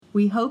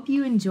We hope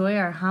you enjoy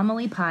our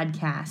homily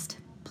podcast.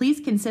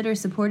 Please consider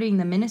supporting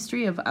the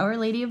ministry of Our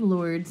Lady of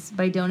Lourdes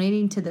by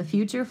donating to the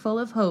Future Full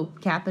of Hope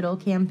Capital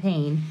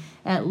Campaign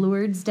at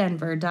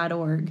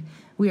lourdesdenver.org.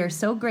 We are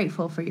so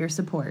grateful for your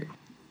support.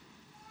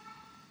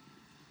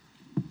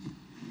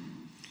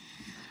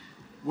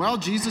 Well,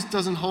 Jesus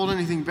doesn't hold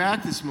anything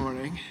back this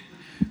morning.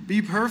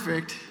 Be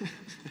perfect.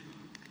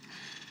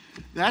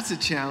 That's a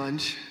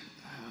challenge.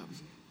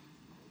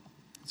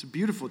 It's a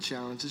beautiful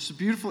challenge. It's a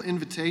beautiful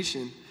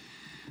invitation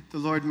the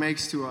Lord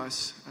makes to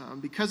us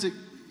because it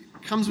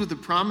comes with the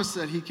promise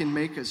that he can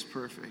make us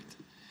perfect.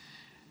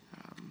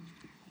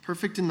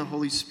 Perfect in the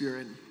Holy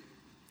Spirit.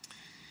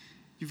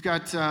 You've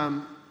got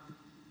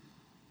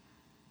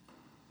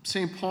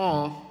St.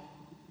 Paul,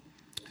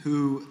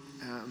 who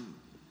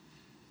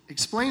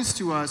explains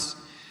to us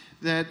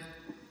that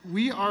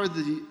we are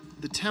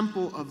the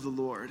temple of the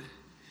Lord,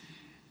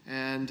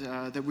 and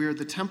that we are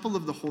the temple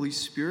of the Holy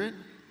Spirit,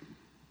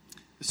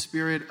 a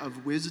spirit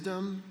of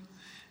wisdom,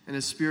 and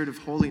a spirit of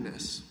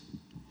holiness.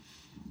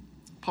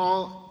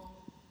 Paul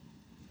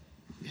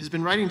has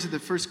been writing to the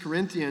 1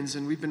 Corinthians,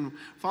 and we've been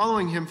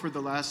following him for the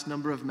last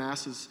number of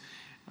masses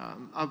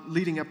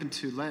leading up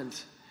into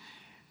Lent.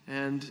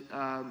 And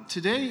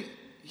today,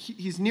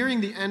 he's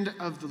nearing the end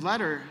of the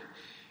letter,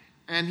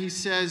 and he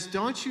says,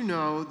 don't you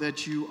know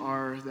that you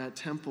are that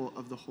temple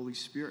of the Holy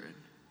Spirit?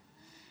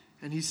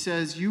 And he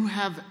says, you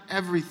have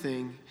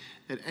everything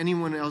that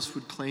anyone else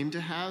would claim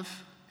to have,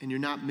 and you're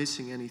not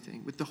missing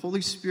anything. With the Holy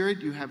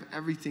Spirit, you have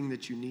everything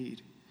that you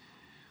need.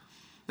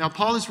 Now,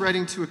 Paul is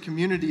writing to a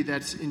community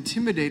that's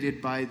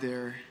intimidated by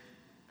their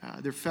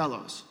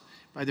fellows,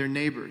 by their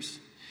neighbors.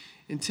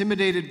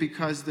 Intimidated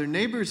because their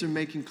neighbors are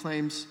making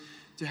claims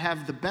to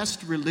have the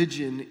best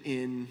religion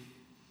in,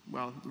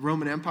 the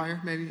Roman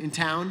Empire, maybe, in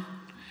town.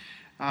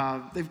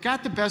 They've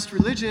got the best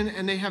religion,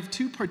 and they have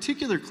two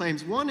particular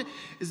claims. One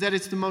is that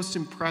it's the most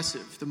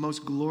impressive, the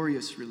most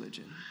glorious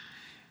religion.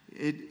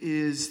 It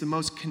is the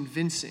most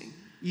convincing,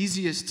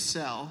 easiest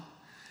sell.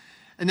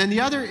 And then the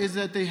other is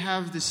that they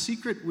have the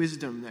secret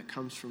wisdom that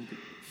comes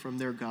from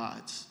their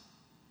gods.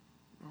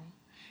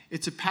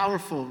 It's a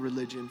powerful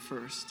religion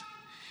first.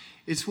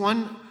 It's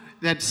one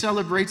that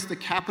celebrates the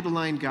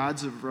Capitoline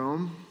gods of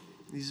Rome.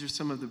 These are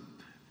some of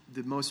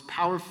the most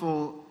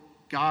powerful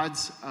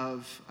gods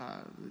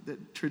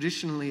that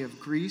traditionally of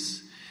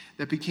Greece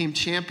that became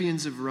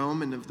champions of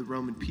Rome and of the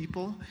Roman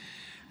people.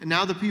 And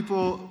now the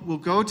people will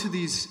go to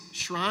these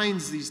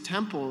shrines, these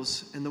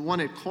temples, and the one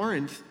at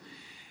Corinth,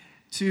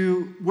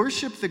 to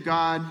worship the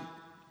God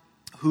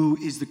who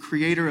is the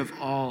creator of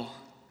all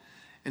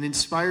and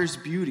inspires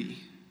beauty,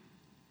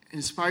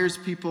 inspires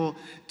people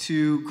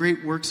to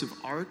great works of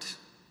art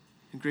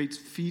and great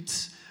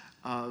feats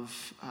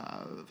of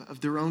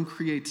their own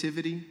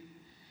creativity,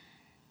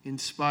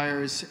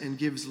 inspires and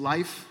gives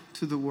life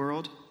to the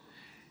world.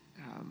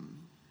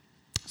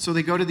 So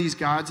they go to these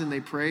gods and they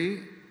pray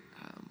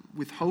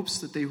with hopes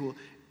that they will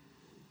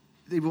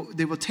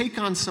take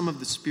on some of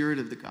the spirit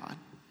of the god.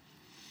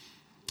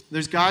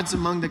 There's gods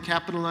among the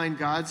Capitoline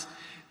gods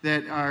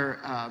that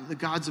are the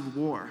gods of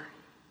war.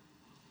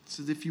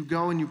 So if you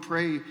go and you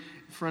pray in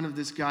front of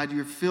this god,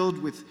 you're filled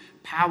with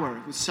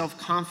power, with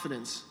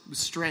self-confidence, with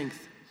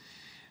strength.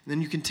 And then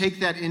you can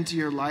take that into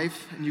your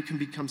life and you can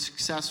become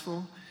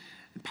successful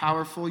and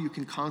powerful. You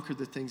can conquer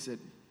the things that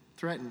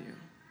threaten you.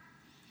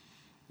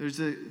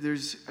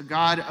 There's a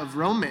god of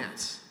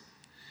romance,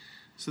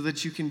 so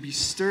that you can be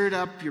stirred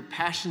up, your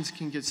passions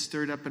can get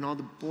stirred up, and all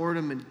the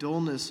boredom and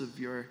dullness of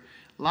your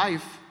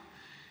life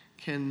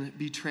can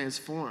be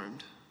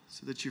transformed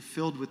so that you're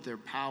filled with their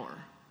power,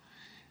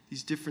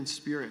 these different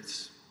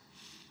spirits.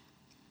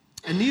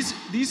 And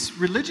these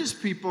religious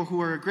people, who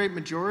are a great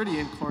majority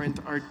in Corinth,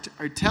 are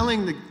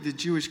telling the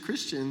Jewish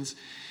Christians,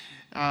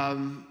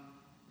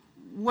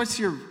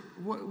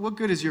 what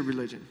good is your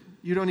religion?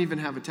 You don't even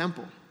have a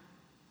temple.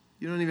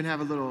 You don't even have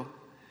a little,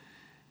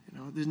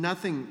 there's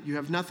nothing, you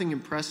have nothing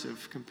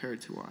impressive compared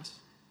to us.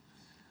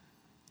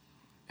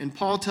 And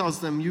Paul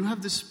tells them, you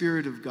have the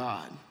Spirit of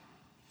God.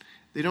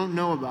 They don't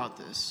know about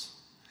this,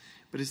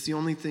 but it's the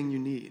only thing you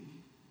need.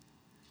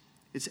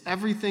 It's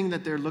everything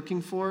that they're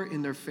looking for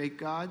in their fake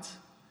gods,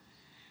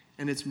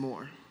 and it's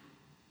more.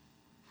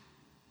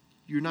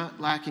 You're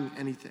not lacking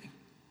anything.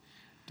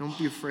 Don't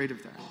be afraid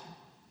of that.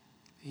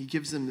 He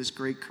gives them this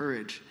great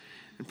courage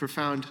and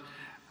profound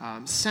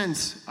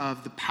sense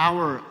of the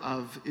power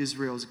of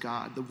Israel's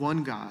God, the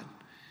one God,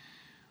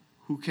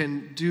 who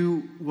can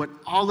do what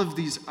all of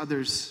these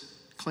others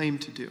claim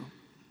to do.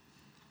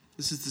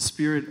 This is the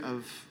spirit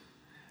of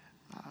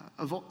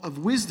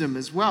wisdom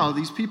as well.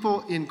 These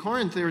people in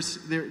Corinth,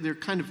 they're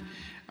kind of,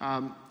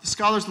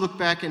 scholars look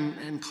back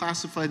and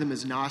classify them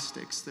as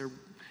Gnostics. They're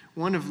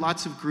one of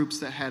lots of groups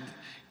that had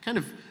kind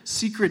of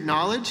secret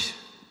knowledge,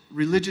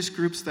 religious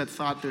groups that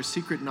thought their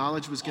secret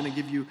knowledge was going to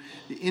give you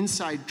the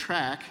inside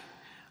track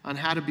on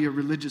how to be a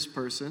religious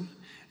person.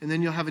 And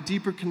then you'll have a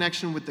deeper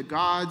connection with the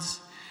gods.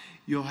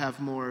 You'll have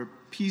more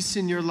peace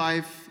in your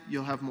life.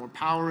 You'll have more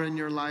power in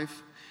your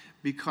life,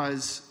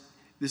 because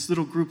this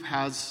little group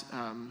has,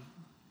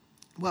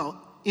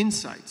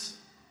 insights,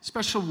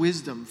 special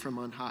wisdom from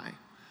on high.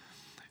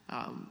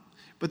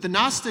 But the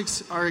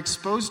Gnostics are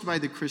exposed by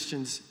the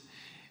Christians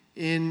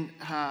in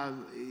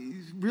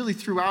really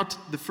throughout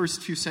the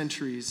first few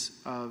centuries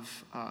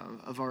of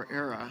our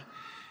era,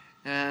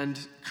 and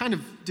kind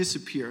of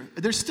disappear.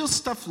 There's still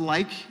stuff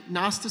like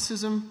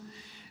Gnosticism,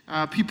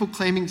 people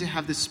claiming to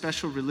have this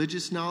special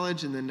religious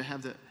knowledge and then to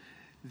have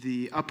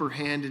the upper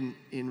hand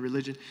in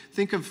religion.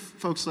 Think of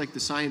folks like the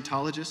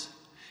Scientologists.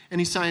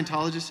 Any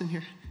Scientologists in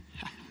here?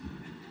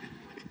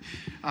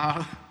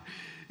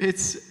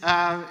 It's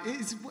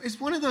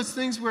one of those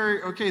things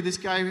where, okay, this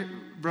guy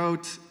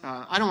wrote,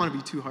 I don't want to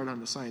be too hard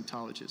on the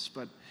Scientologists,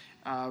 but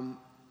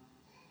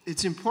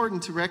it's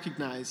important to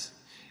recognize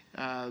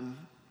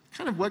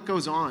kind of what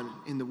goes on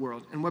in the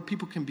world and what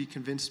people can be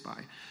convinced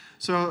by.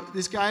 So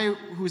this guy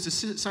who is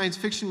a science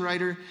fiction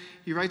writer,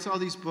 he writes all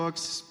these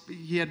books.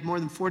 He had more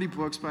than 40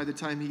 books by the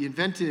time he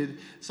invented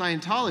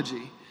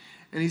Scientology.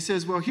 And he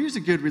says, well, here's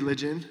a good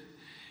religion.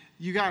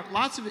 You got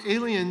lots of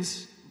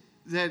aliens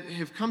that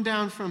have come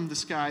down from the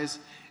skies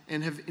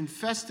and have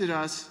infested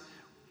us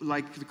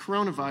like the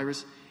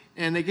coronavirus,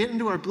 and they get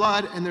into our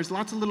blood, and there's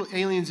lots of little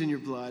aliens in your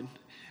blood.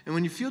 And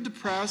when you feel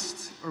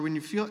depressed, or when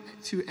you feel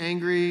too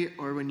angry,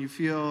 or when you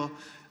feel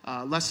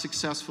less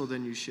successful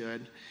than you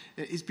should,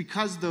 it's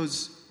because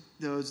those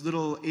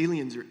little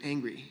aliens are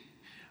angry,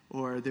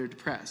 or they're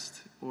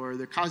depressed, or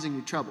they're causing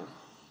you trouble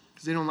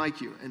because they don't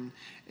like you. And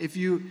if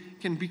you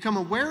can become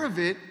aware of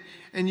it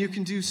and you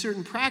can do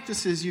certain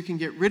practices, you can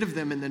get rid of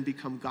them and then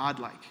become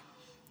godlike,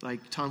 like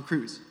Tom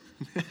Cruise.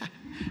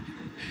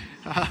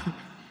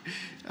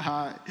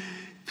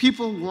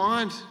 People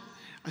want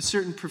a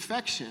certain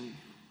perfection.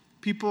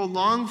 People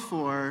long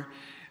for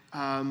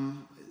a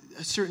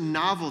certain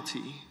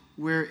novelty,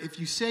 where if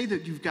you say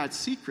that you've got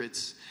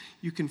secrets,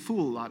 you can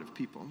fool a lot of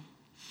people.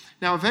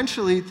 Now,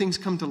 eventually, things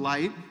come to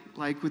light,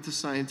 like with the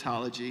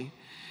Scientology.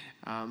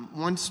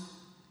 Once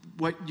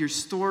what your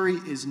story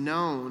is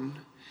known,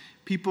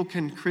 people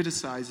can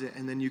criticize it,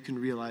 and then you can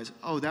realize,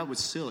 oh, that was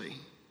silly.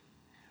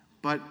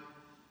 But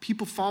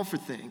people fall for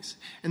things.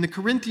 And the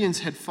Corinthians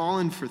had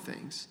fallen for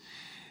things.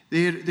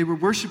 They were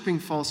worshiping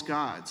false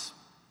gods.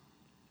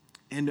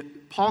 And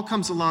Paul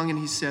comes along and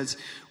he says,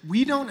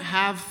 we don't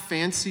have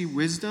fancy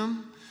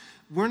wisdom.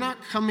 We're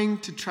not coming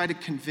to try to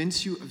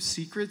convince you of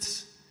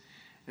secrets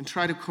and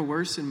try to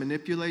coerce and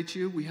manipulate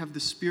you. We have the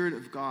Spirit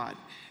of God,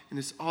 and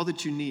it's all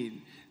that you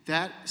need.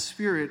 That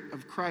Spirit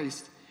of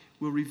Christ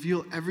will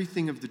reveal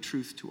everything of the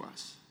truth to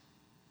us.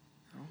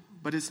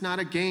 But it's not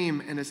a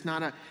game, and it's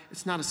not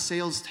a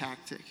sales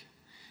tactic.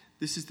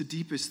 This is the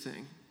deepest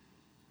thing.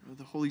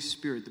 The Holy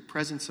Spirit, the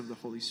presence of the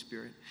Holy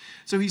Spirit.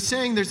 So he's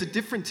saying there's a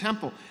different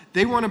temple.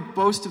 They want to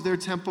boast of their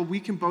temple. We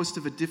can boast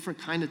of a different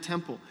kind of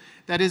temple.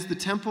 That is the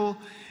temple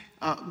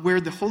where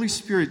the Holy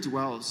Spirit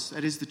dwells.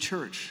 That is the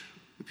church,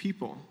 the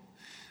people.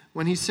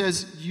 When he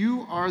says,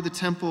 you are the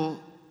temple,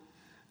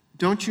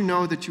 don't you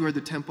know that you are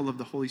the temple of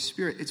the Holy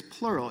Spirit? It's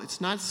plural. It's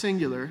not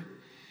singular.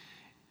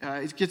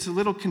 It gets a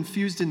little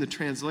confused in the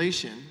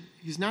translation.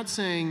 He's not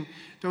saying,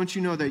 don't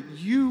you know that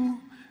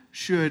you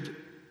should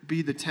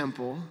be the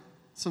temple?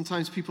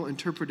 Sometimes people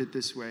interpret it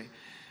this way.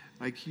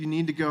 Like you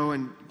need to go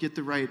and get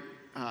the right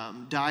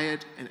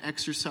diet and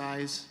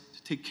exercise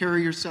to take care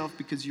of yourself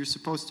because you're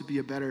supposed to be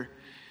a better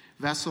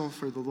vessel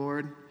for the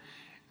Lord.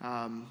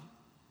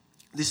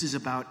 This is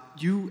about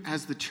you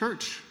as the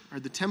church or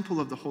the temple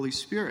of the Holy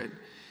Spirit.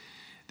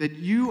 That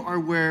you are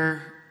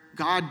where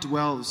God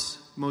dwells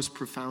most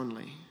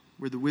profoundly,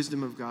 where the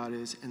wisdom of God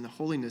is and the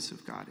holiness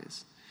of God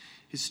is,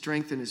 his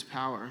strength and his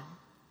power.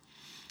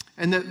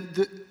 And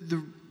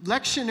the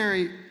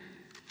lectionary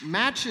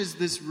matches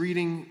this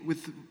reading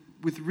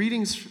with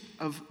readings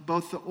of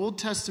both the Old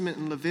Testament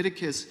and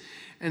Leviticus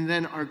and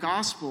then our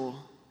gospel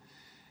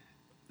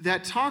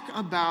that talk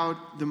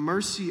about the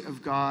mercy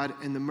of God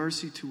and the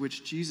mercy to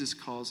which Jesus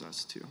calls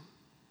us to.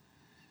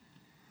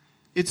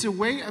 It's a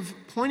way of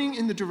pointing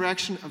in the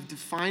direction of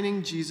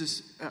defining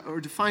Jesus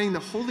or defining the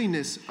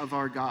holiness of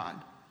our God.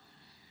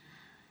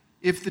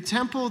 If the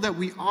temple that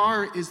we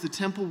are is the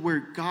temple where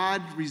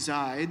God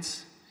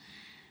resides,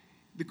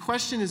 the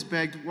question is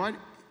begged,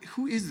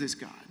 who is this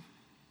God?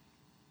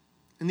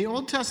 And the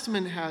Old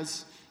Testament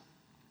has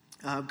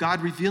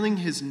God revealing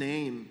his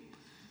name.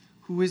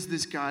 Who is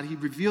this God? He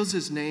reveals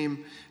his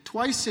name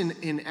twice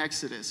in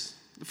Exodus.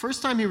 The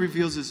first time he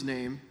reveals his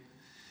name,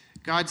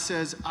 God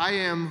says, I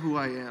am who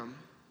I am.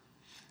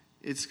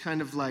 It's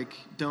kind of like,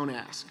 don't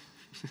ask.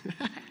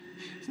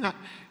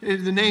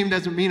 The name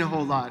doesn't mean a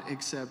whole lot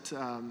except,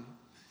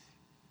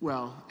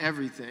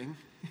 everything.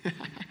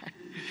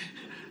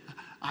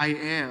 I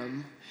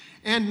am.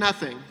 And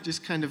nothing,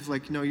 just kind of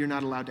like, no, you're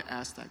not allowed to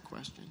ask that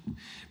question.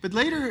 But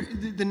later,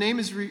 the name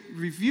is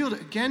revealed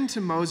again to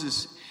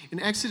Moses.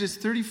 In Exodus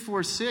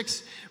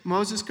 34:6,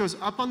 Moses goes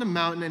up on the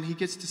mountain and he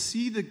gets to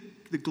see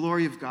the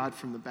glory of God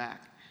from the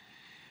back.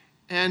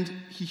 And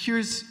he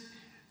hears,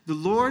 the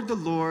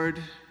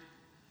Lord,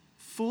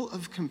 full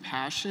of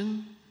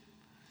compassion,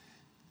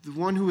 the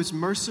one who is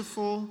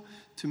merciful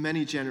to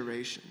many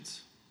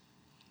generations.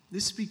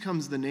 This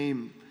becomes the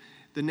name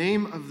The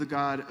name of the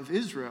God of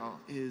Israel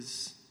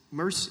is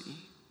mercy,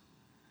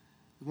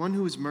 the one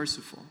who is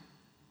merciful.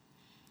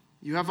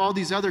 You have all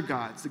these other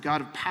gods, the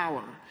God of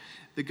power,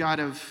 the God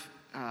of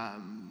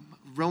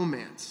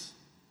romance.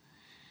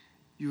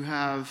 You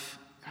have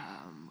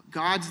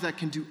gods that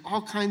can do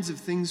all kinds of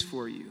things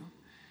for you,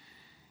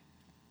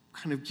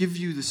 kind of give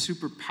you the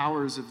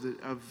superpowers of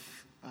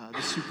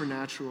the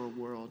supernatural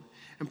world.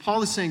 And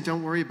Paul is saying,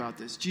 don't worry about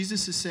this.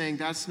 Jesus is saying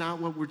that's not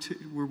what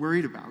we're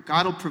worried about.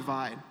 God will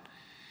provide.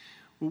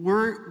 What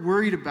we're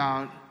worried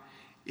about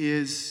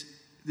is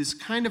this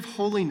kind of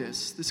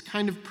holiness, this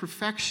kind of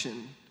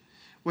perfection.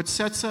 What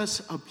sets us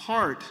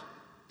apart,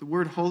 the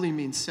word holy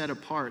means set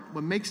apart.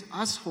 What makes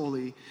us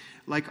holy,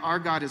 like our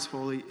God is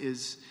holy,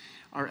 is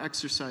our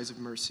exercise of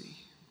mercy.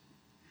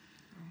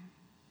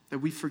 That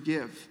we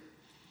forgive.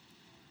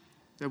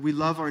 That we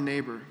love our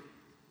neighbor.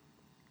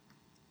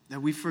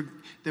 That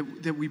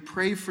we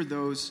pray for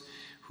those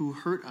who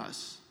hurt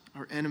us,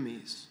 our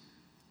enemies.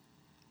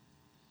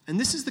 And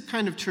this is the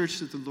kind of church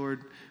that the Lord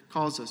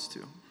calls us to.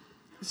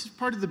 This is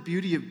part of the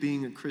beauty of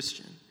being a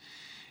Christian,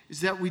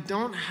 is that we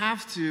don't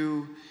have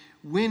to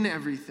win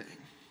everything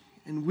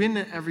and win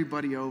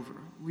everybody over.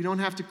 We don't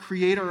have to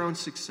create our own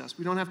success.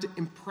 We don't have to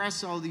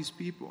impress all these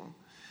people.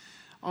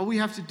 All we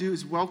have to do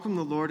is welcome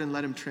the Lord and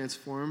let him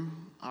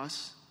transform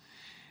us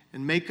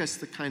and make us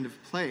the kind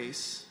of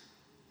place.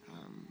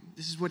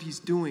 This is what he's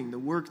doing, the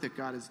work that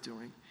God is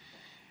doing,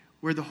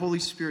 where the Holy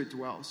Spirit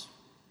dwells.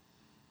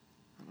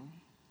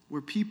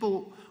 Where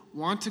people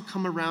want to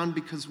come around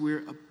because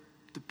we're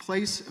the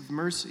place of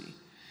mercy.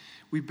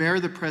 We bear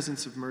the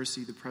presence of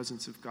mercy, the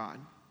presence of God.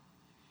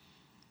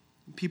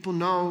 People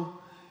know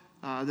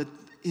that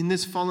in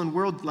this fallen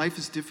world, life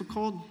is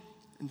difficult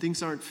and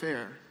things aren't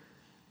fair.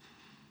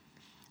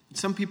 And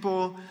some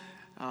people,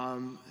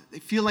 they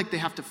feel like they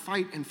have to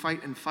fight and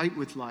fight and fight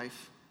with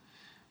life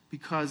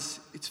because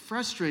it's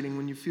frustrating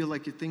when you feel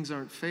like things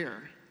aren't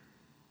fair.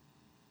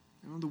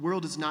 The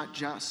world is not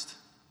just.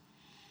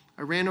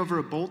 I ran over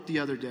a bolt the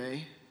other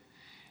day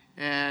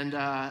and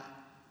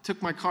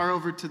took my car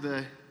over to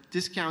the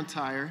discount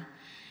tire,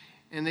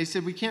 and they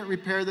said, we can't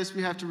repair this,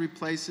 we have to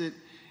replace it.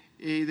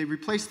 They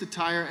replaced the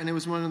tire, and it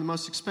was one of the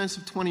most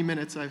expensive 20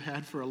 minutes I've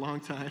had for a long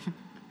time.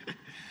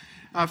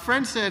 A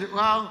friend said,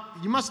 well,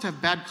 you must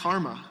have bad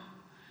karma.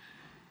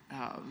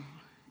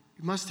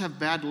 You must have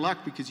bad luck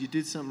because you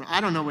did something wrong. I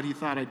don't know what he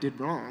thought I did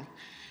wrong.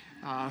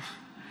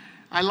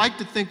 I like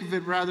to think of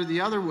it rather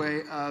the other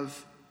way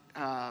of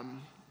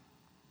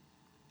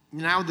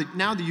now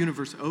the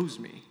universe owes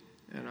me,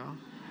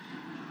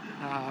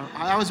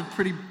 that was a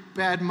pretty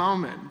bad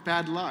moment,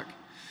 bad luck.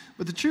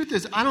 But the truth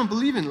is, I don't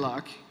believe in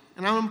luck,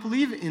 and I don't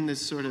believe in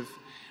this sort of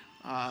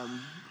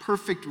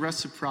perfect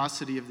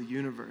reciprocity of the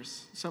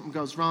universe. Something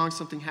goes wrong,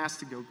 something has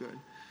to go good.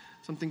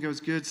 Something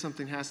goes good,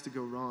 something has to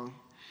go wrong.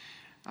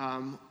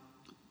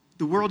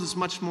 The world is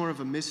much more of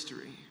a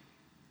mystery,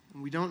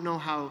 and we don't know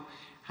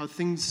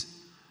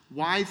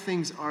why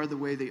things are the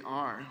way they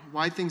are,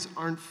 why things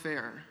aren't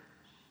fair.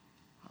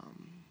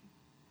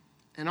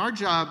 And our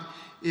job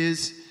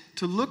is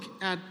to look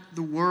at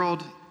the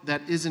world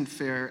that isn't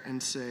fair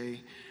and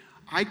say,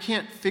 I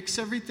can't fix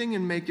everything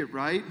and make it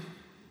right.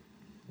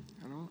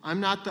 I'm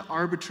not the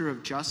arbiter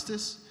of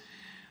justice.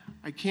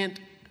 I can't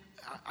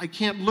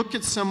look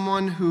at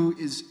someone who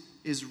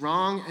is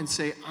wrong and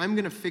say, I'm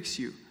going to fix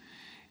you.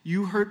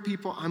 You hurt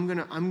people. I'm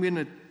going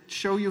to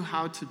show you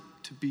how to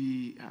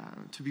be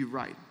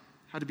right,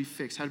 how to be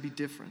fixed, how to be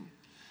different.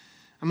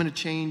 I'm going to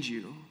change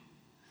you.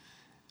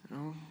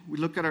 We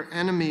look at our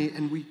enemy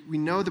and we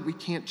know that we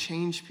can't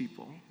change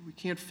people. We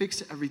can't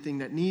fix everything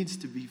that needs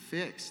to be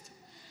fixed.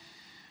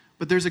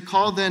 But there's a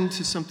call then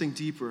to something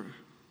deeper.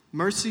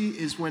 Mercy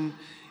is when,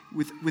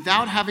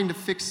 without having to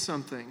fix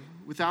something,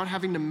 without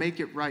having to make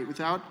it right,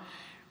 without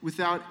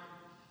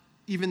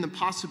even the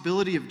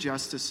possibility of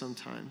justice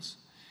sometimes,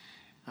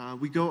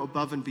 we go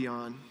above and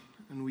beyond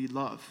and we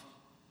love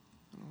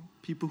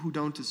people who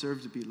don't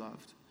deserve to be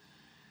loved.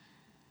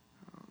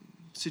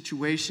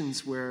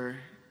 Situations where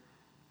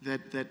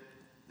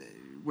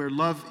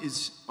love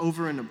is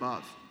over and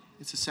above.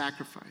 It's a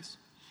sacrifice.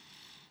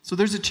 So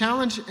there's a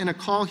challenge and a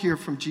call here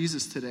from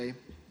Jesus today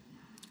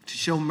to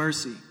show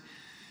mercy,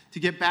 to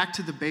get back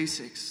to the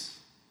basics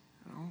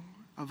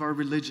of our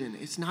religion.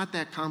 It's not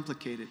that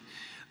complicated.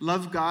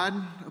 Love God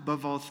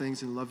above all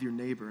things and love your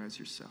neighbor as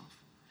yourself.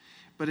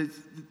 But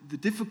the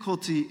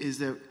difficulty is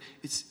that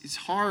it's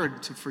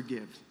hard to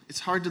forgive.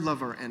 It's hard to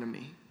love our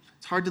enemy.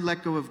 It's hard to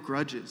let go of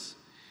grudges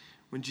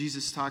when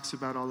Jesus talks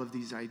about all of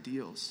these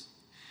ideals.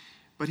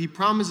 But he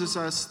promises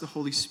us the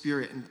Holy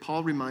Spirit, and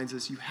Paul reminds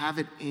us, you have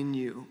it in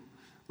you.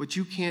 What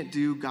you can't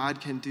do, God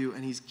can do,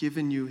 and he's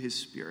given you his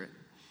Spirit.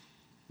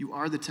 You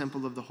are the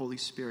temple of the Holy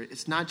Spirit.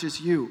 It's not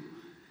just you.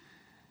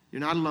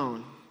 You're not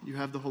alone. You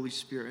have the Holy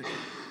Spirit.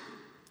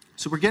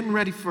 So we're getting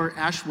ready for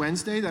Ash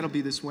Wednesday. That'll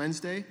be this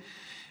Wednesday.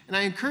 And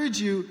I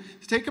encourage you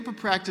to take up a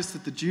practice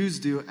that the Jews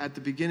do at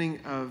the beginning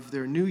of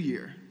their New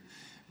Year.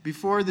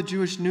 Before the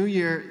Jewish New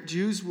Year,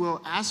 Jews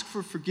will ask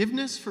for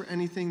forgiveness for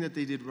anything that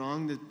they did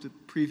wrong the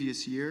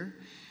previous year.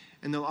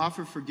 and they'll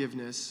offer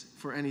forgiveness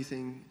for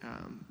anything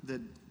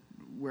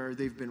where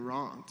they've been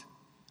wronged.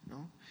 You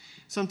know?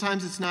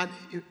 Sometimes it's not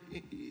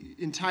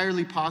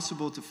entirely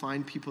possible to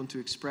find people and to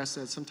express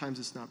that. Sometimes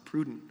it's not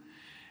prudent.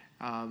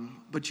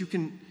 But you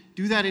can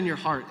do that in your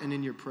heart and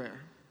in your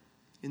prayer.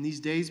 In these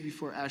days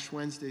before Ash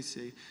Wednesday,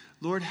 say,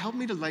 Lord, help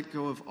me to let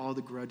go of all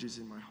the grudges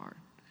in my heart.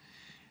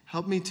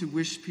 Help me to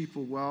wish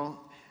people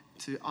well,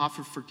 to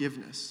offer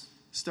forgiveness,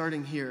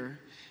 starting here,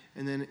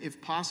 and then,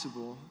 if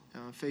possible,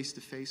 face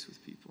to face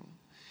with people.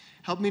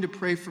 Help me to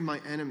pray for my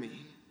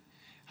enemy.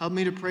 Help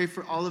me to pray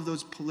for all of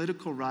those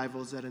political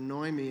rivals that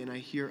annoy me and I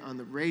hear on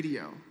the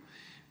radio,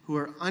 who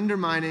are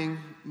undermining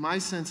my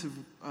sense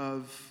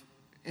of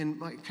and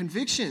my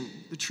conviction,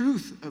 the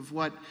truth of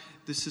what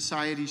the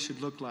society should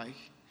look like,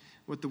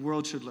 what the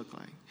world should look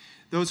like.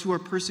 Those who are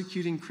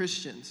persecuting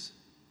Christians,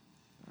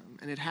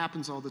 and it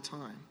happens all the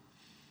time.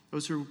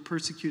 Those who are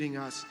persecuting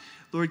us.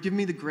 Lord, give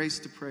me the grace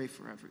to pray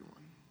for everyone.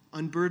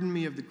 Unburden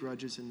me of the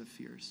grudges and the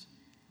fears.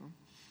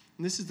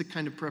 And this is the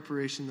kind of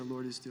preparation the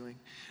Lord is doing.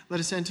 Let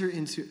us enter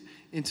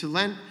into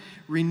Lent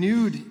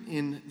renewed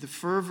in the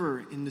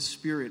fervor, in the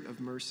spirit of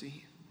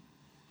mercy.